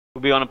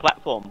We'll be on a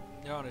platform.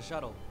 You're on a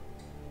shuttle.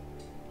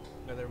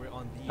 Whether we're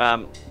on the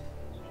shuttle.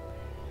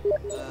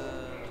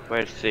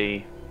 Where's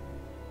the...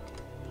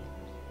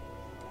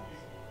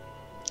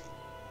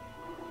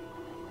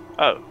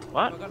 Oh,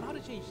 what? I forgot how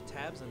to change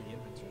tabs on the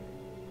inventory.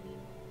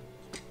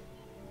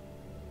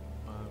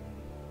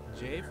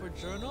 J for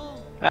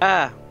journal?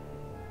 Ah!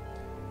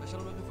 I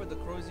shall looking for the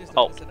crosiest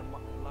Alt.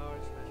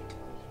 large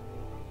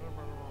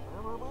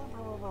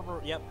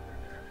measure. Yep.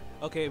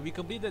 Okay, we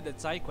completed that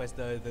side quest,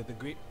 the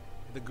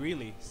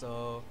Greeley,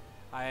 so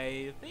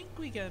I think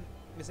we can,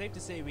 it's safe to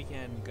say we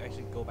can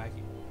actually go back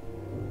in.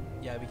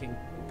 Yeah, we can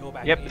go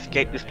back. Yep, in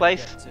escape this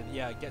place.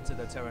 Get to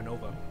the Terra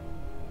Nova.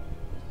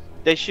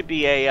 There should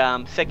be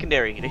a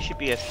secondary. There should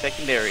be a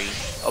secondary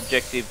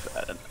objective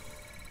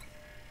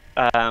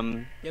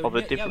of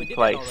a different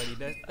place.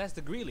 That already. That's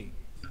the Greeley.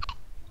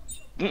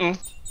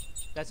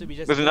 That's what we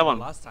just There's did another one.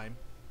 last time.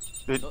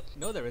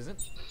 No, there isn't.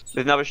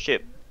 There's another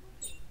ship.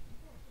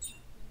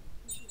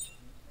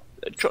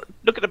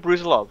 Look at the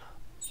BRUSLOV.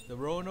 The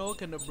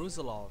Roanoke and the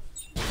BRUSLOV.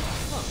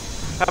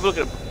 Huh. Have a look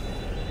at them.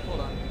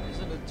 Hold on. I'm just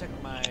gonna check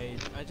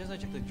I just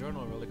check the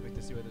journal really quick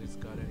to see whether it's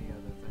got any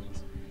other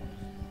things.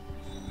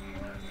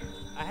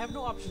 I have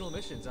no optional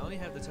missions. I only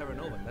have the Terra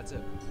Nova. That's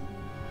it.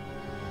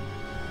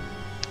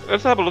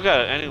 Let's have a look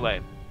at it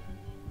anyway.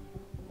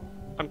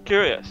 I'm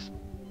curious.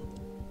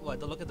 What?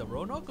 To look at the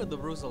Roanoke or the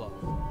BRUSLOV?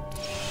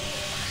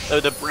 Oh,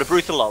 the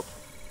BRUSLOV.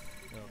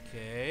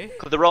 Okay.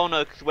 Because the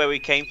Roanoke is where we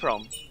came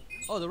from.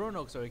 Oh, the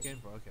Roanoke's where we came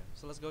from. Okay.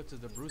 So let's go to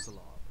the BRUSLOV.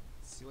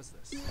 Let's see what's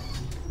this.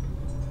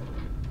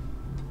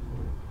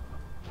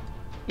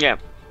 Yeah.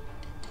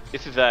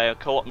 This is a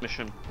co-op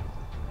mission.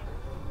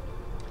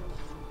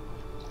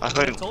 I You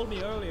think. told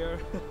me earlier.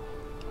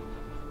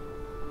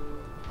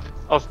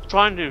 I was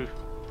trying to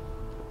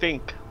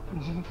think.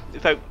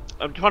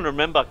 I'm trying to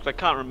remember because I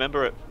can't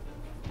remember it.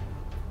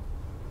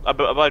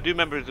 But I do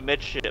remember it's a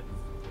med ship.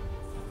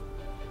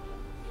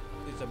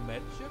 It's a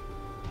med ship?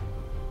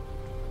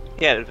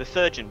 Yeah, there's a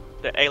surgeon,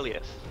 the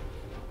alias.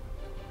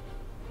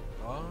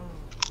 Oh.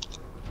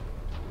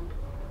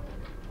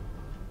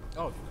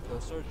 Oh, the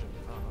surgeon.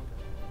 Oh, okay.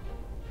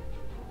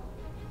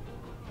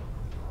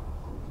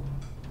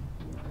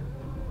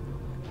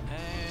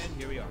 And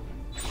here we are.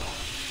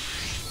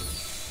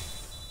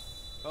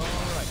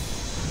 Alright.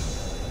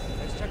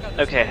 Let's check out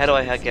this Okay, med how do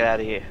I ship and get out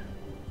of here?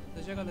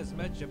 Let's check out this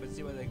med ship and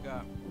see what they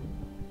got.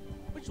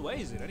 Which way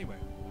is it anyway?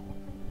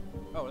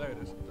 Oh, there it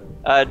is.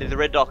 There's a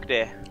red dock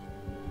there.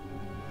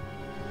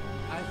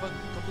 I've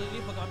completely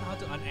forgotten how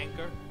to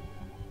unanchor.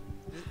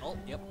 Is it alt?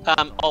 Yep.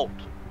 Alt.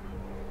 Okay,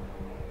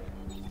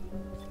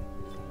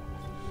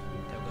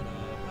 I've got a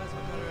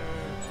plasma cutter and...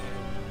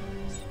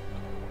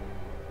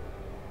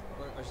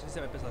 I should say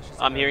my pistol. I should say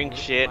I'm hearing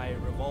shit. My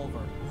revolver.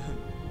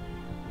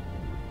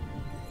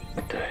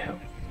 What the hell?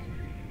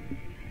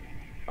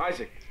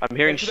 Isaac. I'm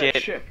hearing head for that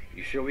shit. Ship.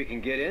 You sure we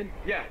can get in?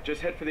 Yeah,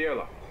 just head for the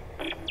airlock.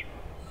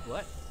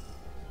 What?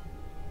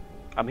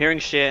 I'm hearing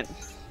shit.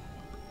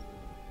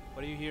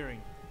 What are you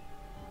hearing?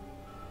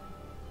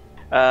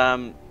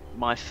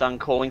 My son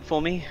calling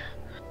for me.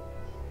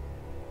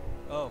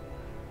 Oh.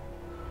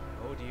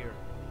 Oh dear.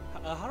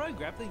 How do I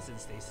grab things in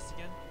stasis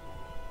again?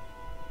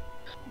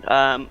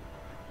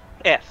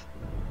 F.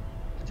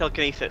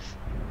 Telekinesis.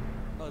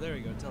 Oh, there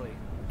we go, Telly.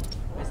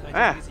 I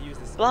Ah, just need to use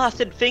this.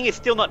 blasted thing is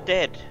still not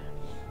dead.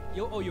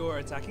 You were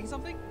attacking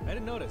something? I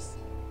didn't notice.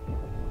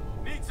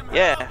 Need some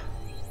Yeah.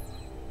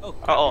 Oh,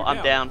 crap, Oh, you're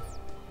I'm down.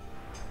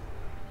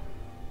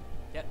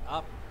 Get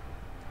up.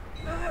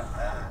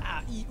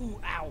 Ah, ooh,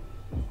 ow.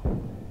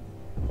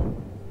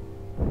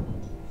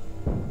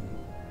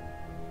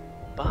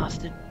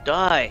 Bastard,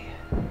 die.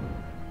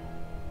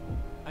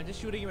 I'm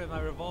just shooting him with my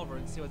revolver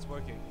and see what's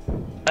working.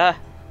 Ah.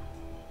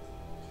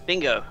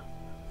 Bingo.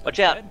 Watch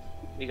out. Dead?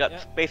 We got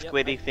Yep, space yep,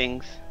 squiddy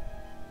things.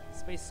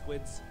 Space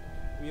squids.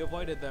 We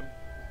avoided them.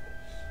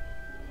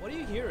 What are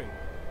you hearing?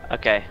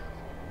 Okay.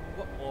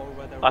 What or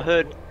whether? I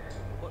heard.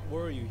 What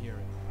were you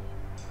hearing?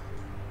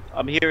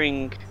 I'm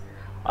hearing.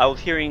 I was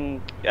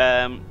hearing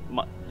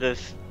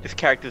this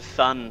character's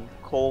son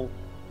call.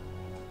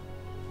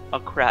 Oh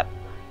crap!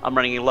 I'm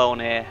running low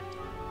on air.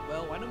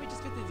 Well, why don't we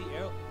just get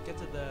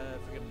to the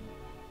friggin'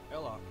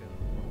 airlock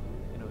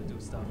and do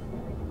stuff.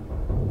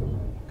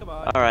 Come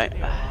on. All right. get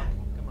to the airlock.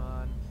 Come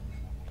on.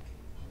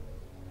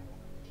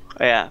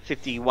 Oh, yeah,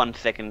 51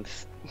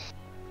 seconds.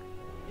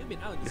 You've been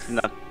out in This is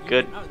this. not You've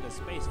good. been out in the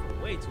space for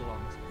way too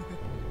long.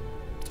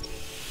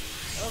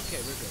 Okay,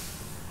 we're good.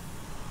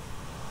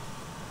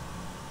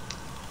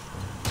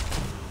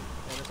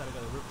 Yeah, that's how I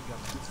got a ripping gun.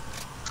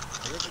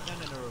 A ripping gun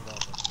and a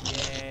revolver.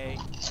 Yay!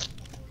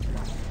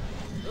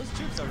 Those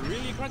chips are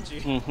really crunchy.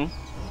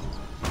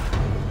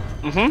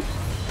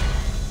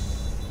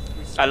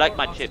 I like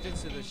my Restore chips.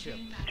 oxygen to the ship.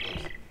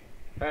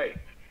 Hey,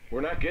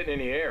 we're not getting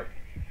any air.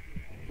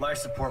 Life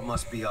support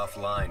must be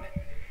offline.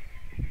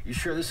 You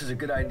sure this is a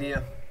good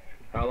idea?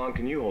 How long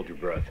can you hold your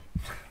breath?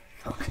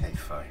 Okay,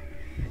 fine.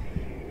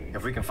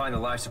 If we can find the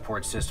life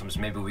support systems,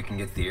 maybe we can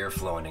get the air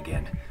flowing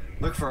again.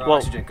 Look for Whoa.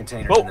 oxygen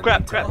containers Whoa, in the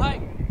crap, meantime. Oh,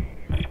 hi!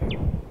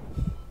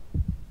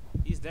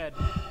 He's dead.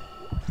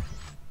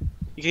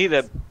 You can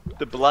hear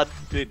the blood,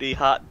 the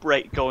heart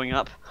rate going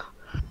up.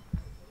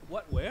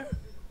 What? Where?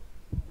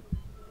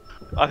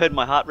 I heard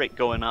my heart rate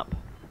going up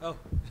Oh.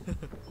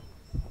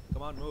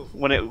 Come on, move.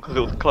 because it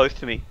was close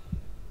to me.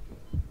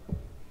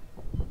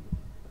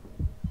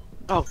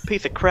 Oh,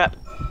 piece of crap.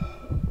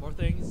 More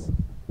things.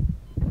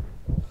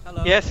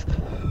 Hello. Yes.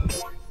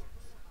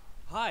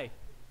 Hi.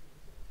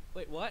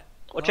 Wait, what?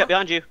 Watch out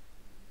behind you.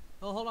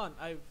 Oh, hold on.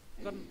 I've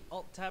got an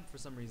alt tab for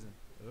some reason.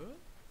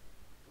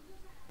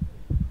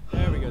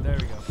 There we go. There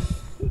we go.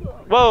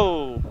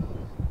 Whoa.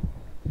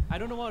 I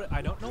don't know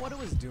what it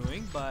was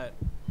doing, but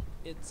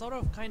it sort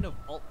of kind of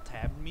alt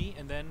tabbed me,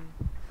 and then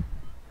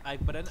I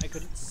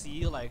couldn't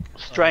see like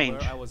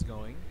Strange. where I was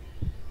going.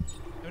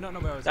 I don't know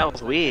where I was. That going.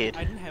 was weird.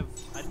 I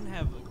didn't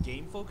have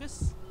game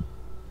focus.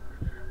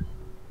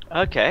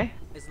 Okay.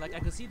 It's like I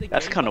could see the.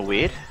 That's game, kind of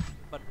weird.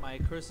 But my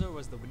cursor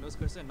was the Windows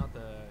cursor, and not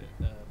the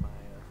my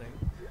thing.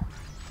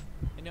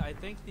 And I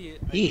think I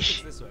think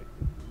it's this way.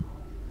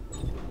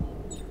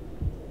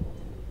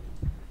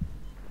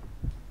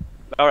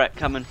 All right,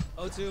 coming.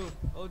 O2,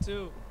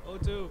 O2,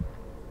 O2.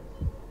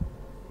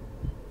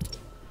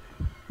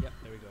 Yep,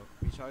 there we go.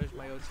 Recharge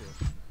my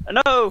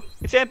O2. No,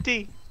 it's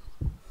empty.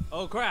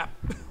 Oh crap!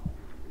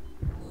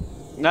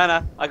 No,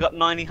 I got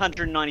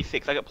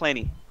 196. I got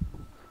plenty.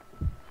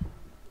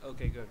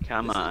 Okay, good.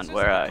 Come This is on, just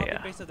where like are a ya?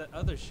 copy-paste of that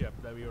other ship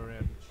that we were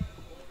in.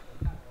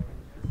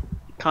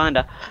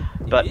 Kinda,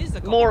 but It is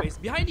the more.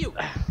 copy-paste. Behind you!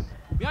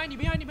 Behind you!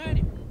 Behind you! Behind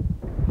you!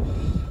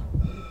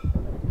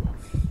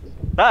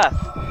 Ah,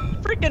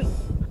 freaking!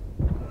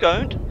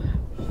 Don't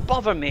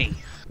bother me,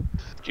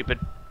 stupid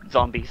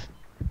zombies.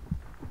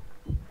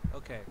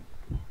 Okay.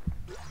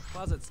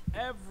 Closets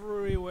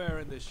everywhere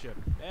in this ship.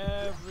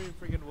 Every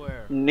freaking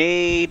where.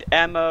 Need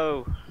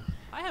ammo.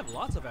 I have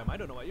lots of ammo. I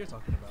don't know what you're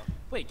talking about.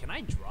 Wait, can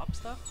I drop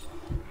stuff?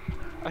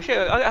 Actually,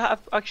 I've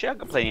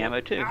got plenty of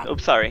ammo too. Oh,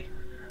 sorry.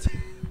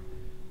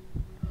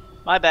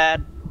 My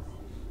bad.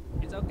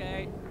 It's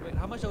okay. Wait,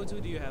 how much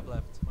O2 do you have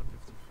left?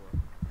 154.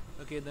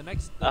 Okay, the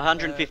next.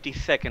 150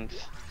 seconds.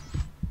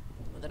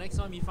 The next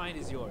one you find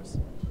is yours.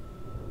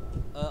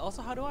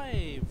 Also, how do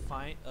I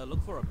find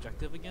look for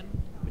objective again?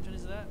 Which one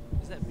is that?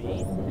 Is that B?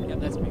 Yep,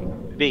 that's B.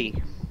 B.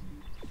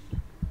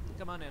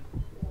 Come on in.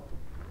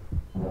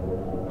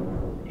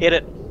 Hit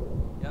it.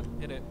 Yep,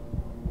 hit it.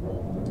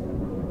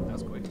 That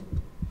was quick.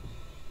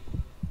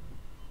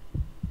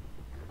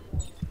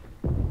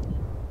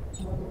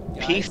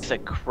 Piece Guys,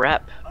 of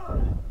crap.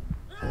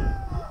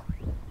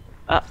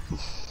 Ah.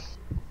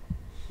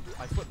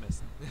 my foot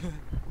missed.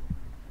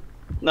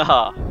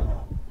 Nah. I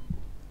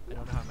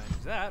don't know how I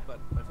managed that, but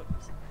my foot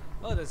missed.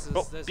 Oh, this is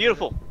Oh, this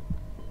beautiful.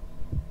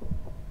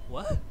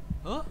 What?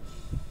 Huh?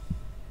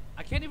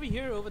 I can't even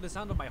hear over the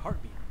sound of my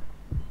heartbeat.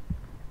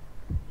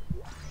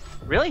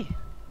 Really?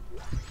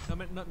 I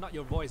mean, not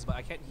your voice, but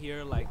I can't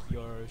hear like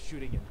you're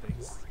shooting and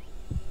things.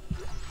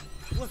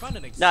 Oh, I found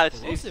an No,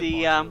 explosive it's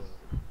the module.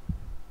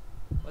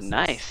 What's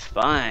nice this?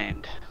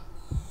 find.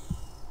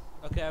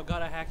 Okay, I've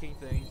got a hacking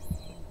thing.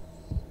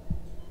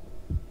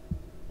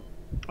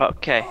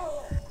 Okay,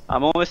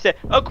 I'm almost there.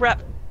 Oh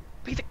crap!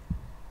 Piece of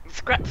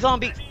scrap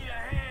zombie.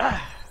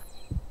 Ah.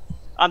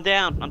 I'm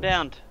down. I'm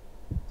downed.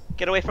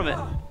 Get away from it.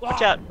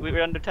 Watch out.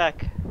 We're under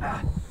attack.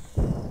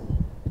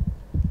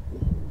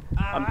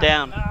 I'm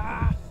down.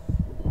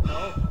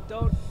 No,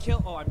 don't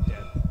kill. Oh, I'm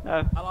dead.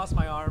 No. I lost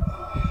my arm.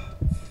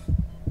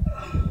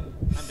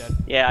 I'm dead.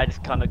 Yeah, I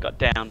just kind of got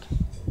downed.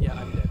 Yeah,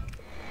 I'm dead.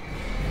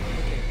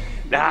 Okay.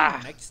 Maybe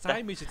Ah. next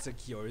time we should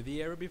secure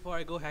the area before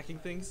I go hacking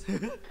things.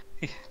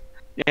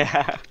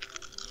 Yeah.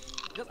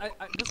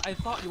 Because I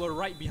thought you were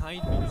right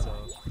behind me, so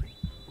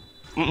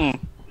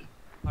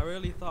I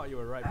really thought you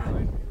were right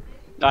behind me.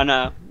 I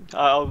know.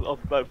 I was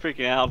about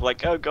freaking out. I was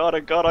like, oh god,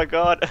 oh god, oh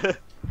god.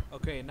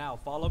 Okay, now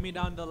follow me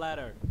down the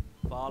ladder.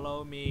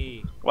 Follow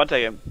me. One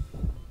second.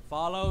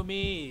 Follow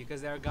me,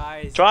 because there are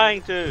guys.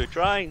 Trying.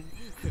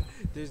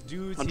 There's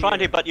dudes I'm here. trying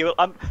to, but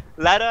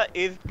ladder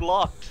is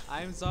blocked.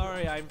 I'm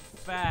sorry, I'm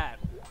fat.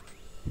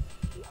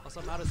 Also,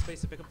 I'm out of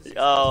space to pick up the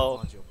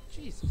Oh. module.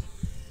 Jesus.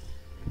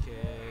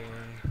 Okay.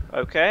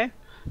 Okay.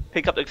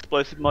 Pick up the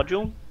explosive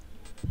module.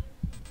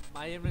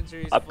 My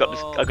inventory is I've full. got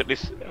this. I've got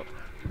this.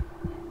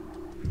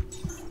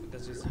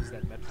 Let's just use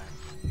that med pack.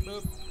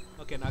 Boop.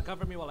 Okay, now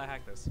cover me while I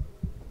hack this.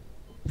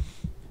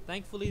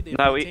 Thankfully, they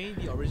retained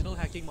the original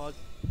hacking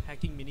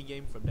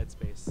minigame from Dead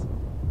Space.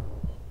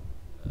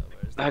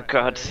 Where's Oh that?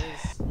 god. There it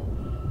is. There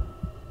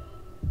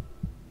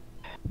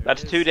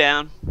That's it two is.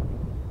 down.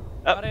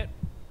 Got Oh, it.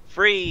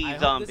 free I hope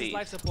zombies. this is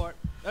life support.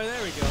 Oh,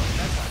 there we go.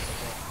 That's life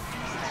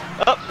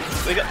support. Oh,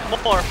 we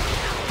got more.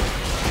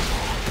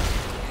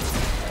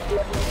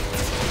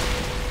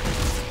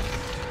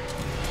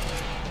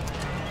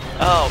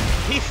 Oh,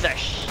 piece of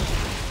sh.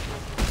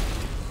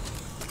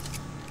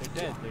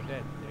 They're dead. They're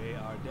dead. They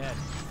are dead.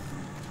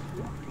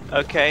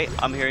 Okay,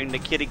 I'm hearing the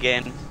kid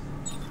again.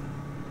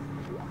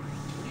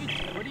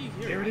 What do you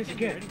hear? There it I is can't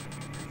hear again.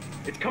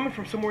 anything. It's coming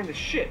from somewhere in the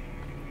ship.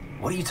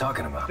 What are you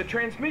talking about? The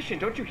transmission,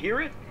 don't you hear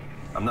it?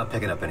 I'm not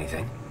picking up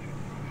anything.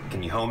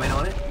 Can you home in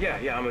on it?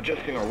 Yeah, I'm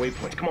adjusting our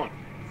waypoints. Come on.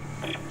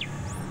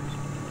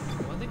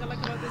 One thing I like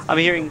about this I'm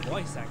is hearing- the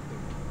voice acting.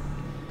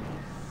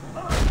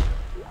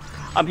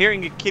 I'm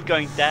hearing a kid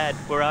going, Dad,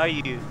 where are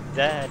you?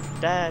 Dad,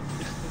 Dad.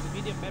 There's a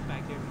medium med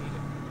pack here if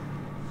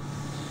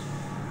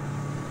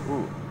you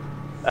need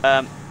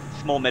it. Ooh.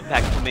 Small med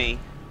pack for me.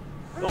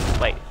 Oh,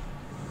 wait.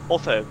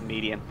 Also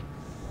medium.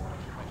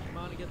 Come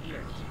on and get the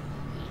lift.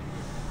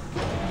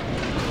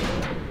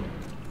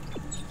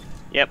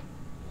 Yep.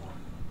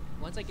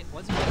 Once you get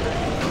there, there's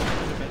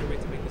a better way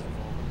to make this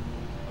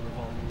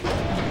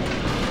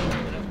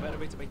revolver. A better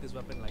way to make this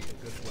weapon like a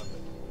good weapon.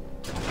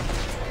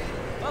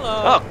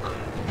 Hello! Oh!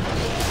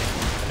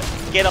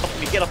 Get off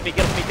me, get off me,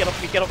 get off me, get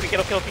off me, get off me, get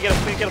off me, get off me, get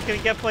off me, get off me,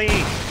 get off me!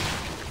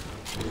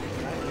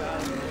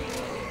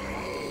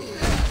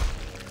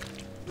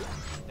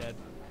 Dead.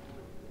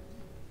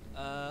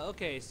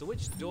 Okay, so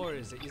which door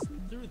is it? It's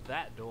through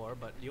that door,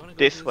 but do you want to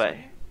go This through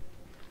way.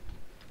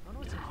 Oh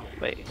no, it's in here.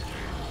 Wait.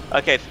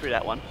 Okay, it's through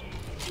that one.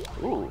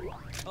 Ooh.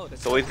 Oh, there's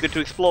It's always good to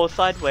explore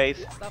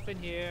sideways. stuff in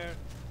here.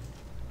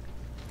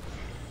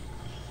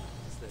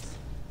 What's this?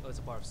 Oh, it's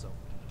a bar of soap.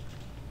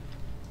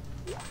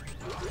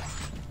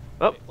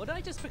 Oh, Wait, what did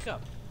I just pick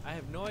up? I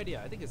have no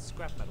idea. I think it's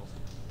scrap metal.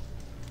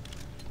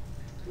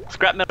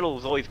 scrap metal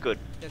is always good.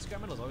 Yeah, scrap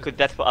metal is always Good, good.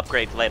 that's for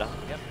upgrades later.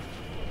 Yep.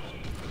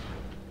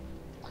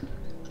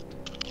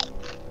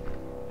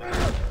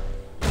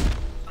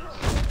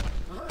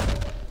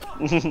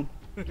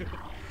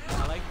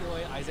 I like the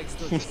way Isaac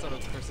still just sort of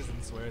curses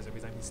and swears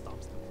every time he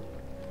stops them.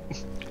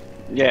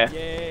 Yeah.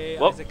 Yay,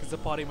 Whoop. Isaac is a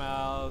potty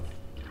mouth.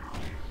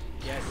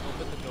 Yes,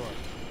 open the door.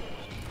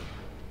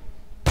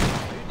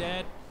 Are you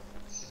dead?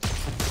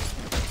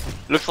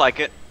 Looks like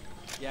it.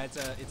 Yeah, it's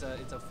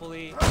a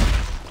fully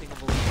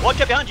thinkable.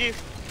 Watch out behind you!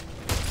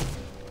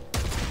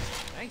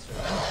 Thanks for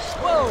that.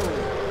 Whoa!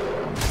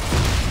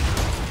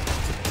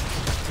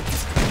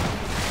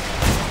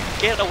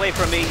 Get away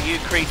from me, you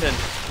cretin.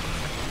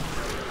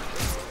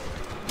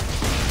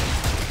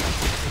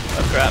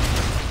 Oh crap.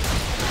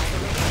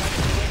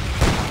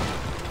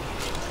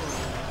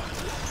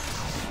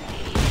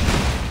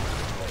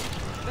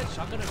 That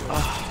shotgun is too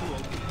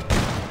OP.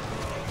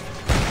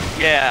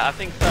 Yeah, I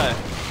think so.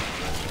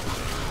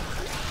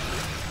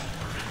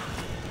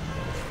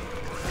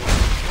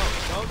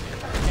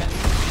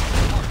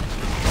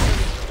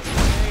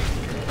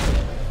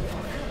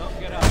 Don't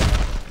get up.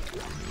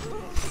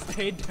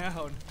 Stay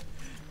down.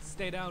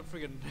 Stay down,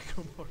 friggin'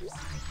 necromorphs.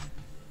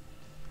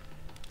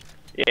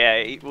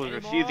 Yeah, he was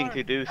refusing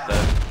to do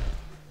so.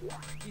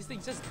 These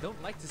things just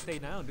don't like to stay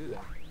down, do they?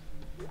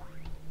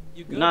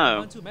 You good?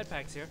 No. 1-2 med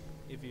packs here.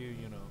 If you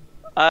know.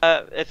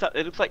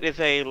 It looks like there's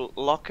a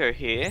locker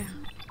here.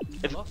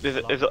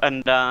 Locker?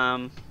 And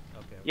Okay.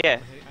 Yeah.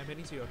 I'm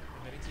heading to you. I'm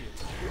heading to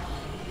you.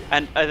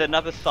 and there's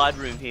another side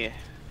room here.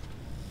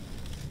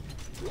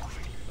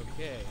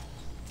 Okay.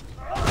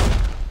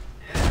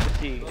 Let's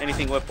see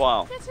anything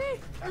worthwhile. Can't see.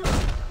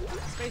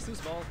 Space too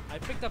small. I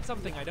picked up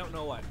something. I don't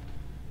know what.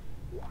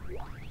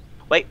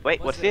 Wait, What's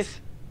what's this?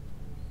 this?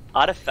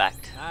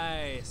 Artifact.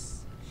 Nice.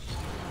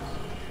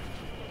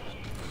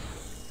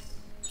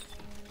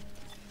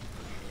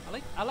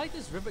 I like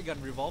this rivet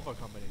gun revolver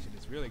combination.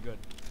 It's really good.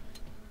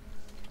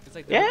 It's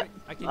like the Yeah,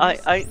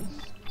 rivet,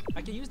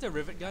 I can use the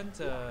rivet gun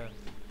to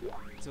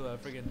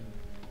friggin'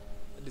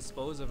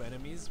 dispose of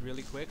enemies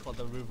really quick, while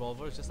the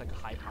revolver is just like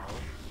high power.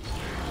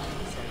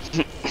 So,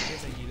 in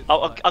case I need it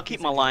I'll in keep case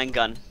my I need line it.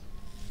 gun.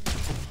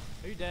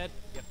 Are you dead?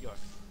 Yep, you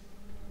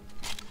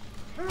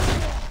are.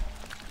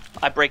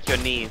 I break your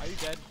knees. Are you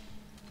dead?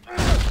 No,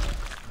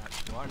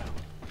 you are now.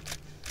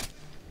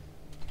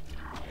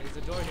 There's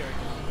a door here.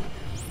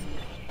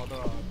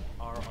 Although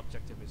our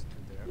objective is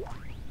through there.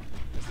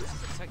 This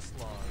is a text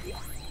log.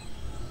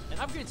 An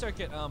upgrade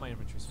circuit. Oh, my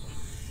inventory's full.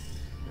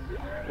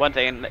 One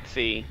thing, let's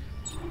see.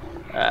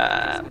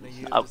 gonna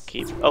use I'll this-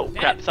 keep. Oh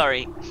crap!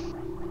 Sorry.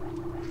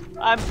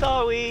 I'm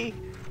sorry.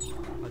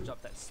 I'll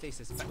drop that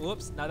stasis.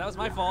 Whoops! Now that was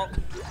my fault.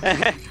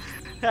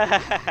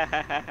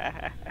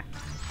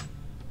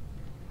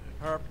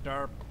 Herp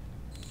derp.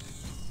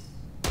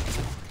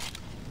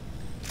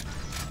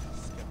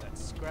 Let's get that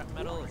scrap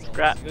metal. It's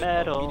Scrap always good.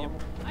 metal. Medium.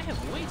 I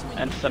have way too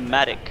many. And medium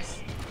somatic. packs.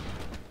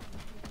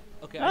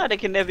 Okay. They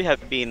can never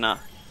have been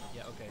enough.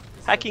 Yeah. Okay.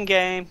 This is Hacking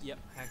game. Yep.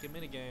 Hacking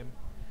minigame.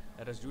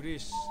 Let us do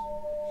this.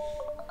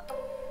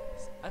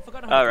 I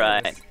forgot how to All play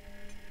right. this.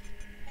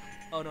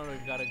 Oh no, we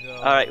gotta go.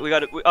 All right, we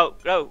gotta. Oh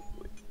no!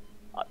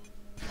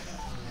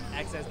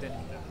 Access didn't.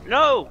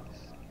 No!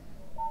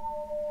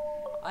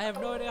 I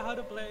have no idea how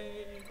to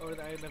play, or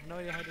I have no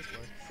idea how this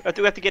works.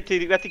 We have to get to.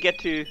 We have to get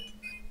to.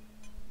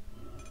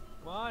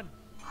 Come on.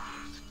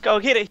 Go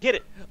hit it! Hit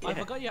it! I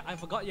forgot you. I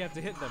forgot you have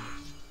to hit them.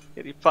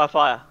 Hit it,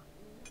 fire!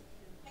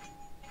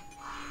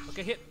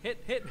 Okay,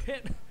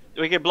 hit.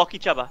 We can block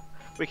each other.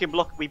 We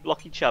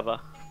block each other.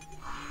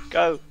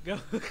 Go! Go.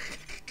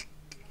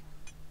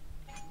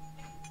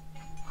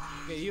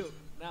 Okay, you.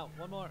 Now,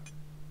 one more.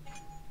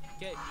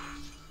 Okay.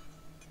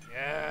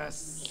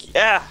 Yes.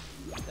 Yeah!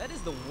 That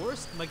is the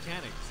worst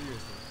mechanic.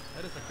 Seriously,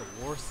 that is like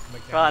the worst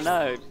mechanic. I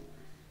know.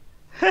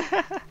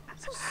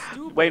 So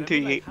stupid. Wait I until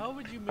mean, like, you. how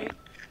would you make?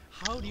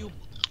 How do you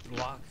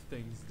block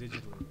things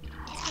digitally?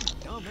 It's kind of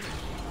dumb,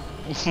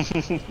 isn't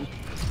it?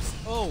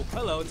 Oh,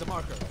 hello, it's a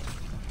marker.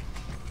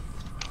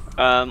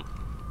 Dylan?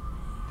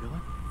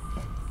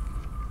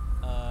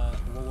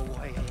 Whoa,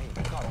 Hey,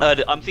 hey,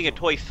 hey. I'm thinking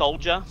toy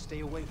soldier. Stay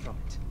away from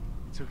it.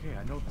 It's okay,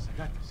 I know this, I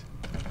got this.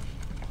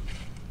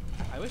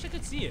 I wish I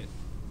could see it.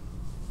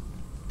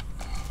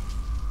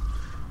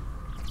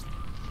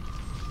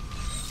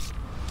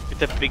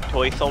 It's a big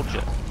toy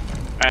soldier,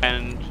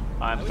 and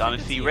I I'm wish I starting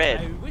could to see it.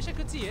 red. I wish I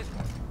could see it.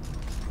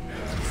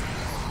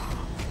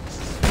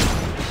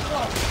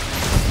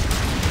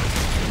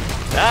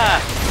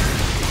 Ah!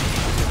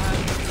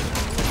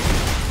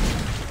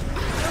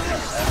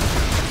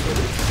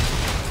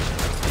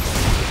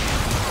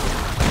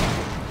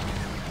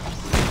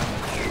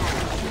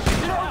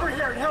 Get over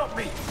here and help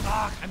me!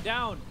 Ah, I'm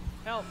down.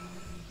 Help.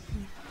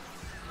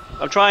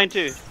 I'm trying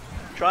to.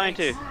 Trying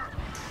to.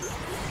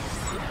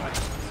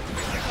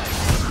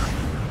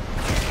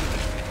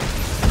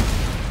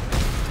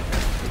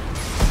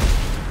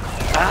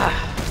 Ah!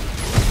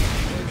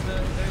 There's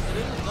a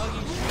little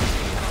doggy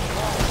shooting on the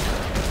wall.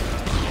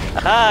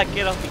 Ah!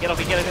 Get off me! Get off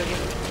me! Get off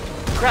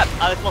me! Crap!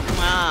 I just lost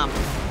my arm.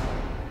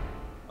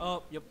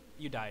 Oh, yep,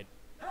 you died.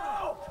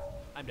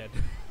 I'm dead.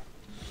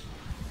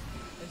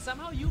 And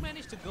somehow you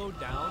managed to go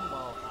down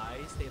while I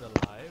stayed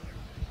alive.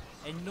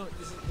 And no,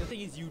 the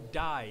thing is, you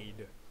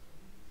died.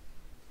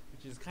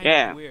 Which is kind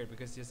of weird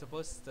because you're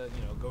supposed to,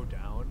 you know, go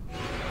down.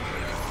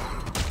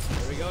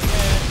 Here we go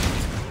again.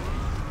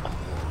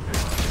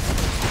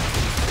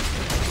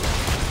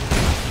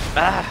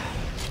 Ah!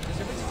 You're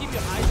supposed to keep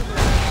your eyes on the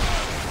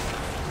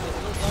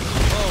little doggy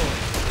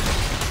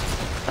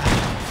bow.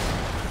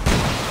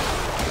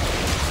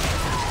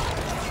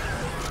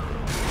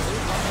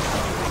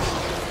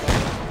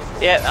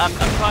 Yeah, I'm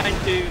trying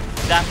to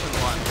zap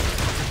him one.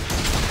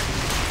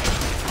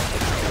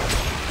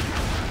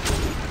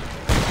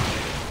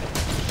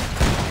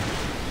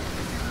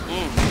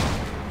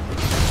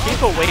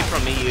 Keep away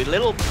from me, you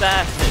little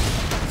bastard.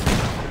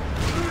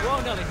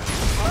 Whoa, Nelly.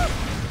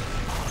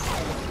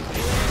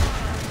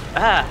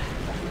 Ah.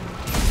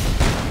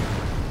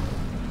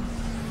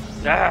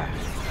 Ah.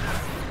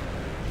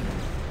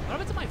 What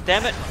happened to my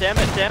Damn it, damn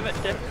it, damn it,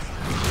 damn it.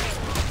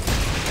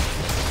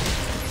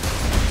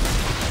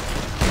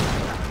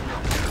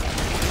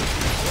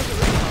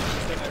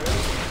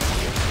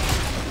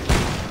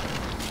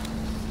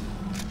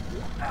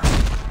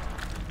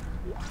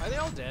 Are they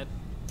all dead?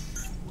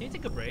 Can you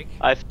take a break?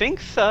 I think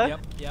so.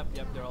 Yep,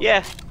 they're all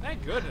Yeah. dead.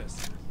 Thank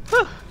goodness.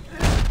 Whew.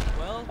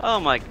 Well, Oh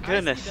my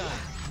goodness.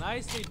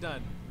 Nicely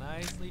done.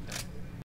 Nicely done. Nicely done.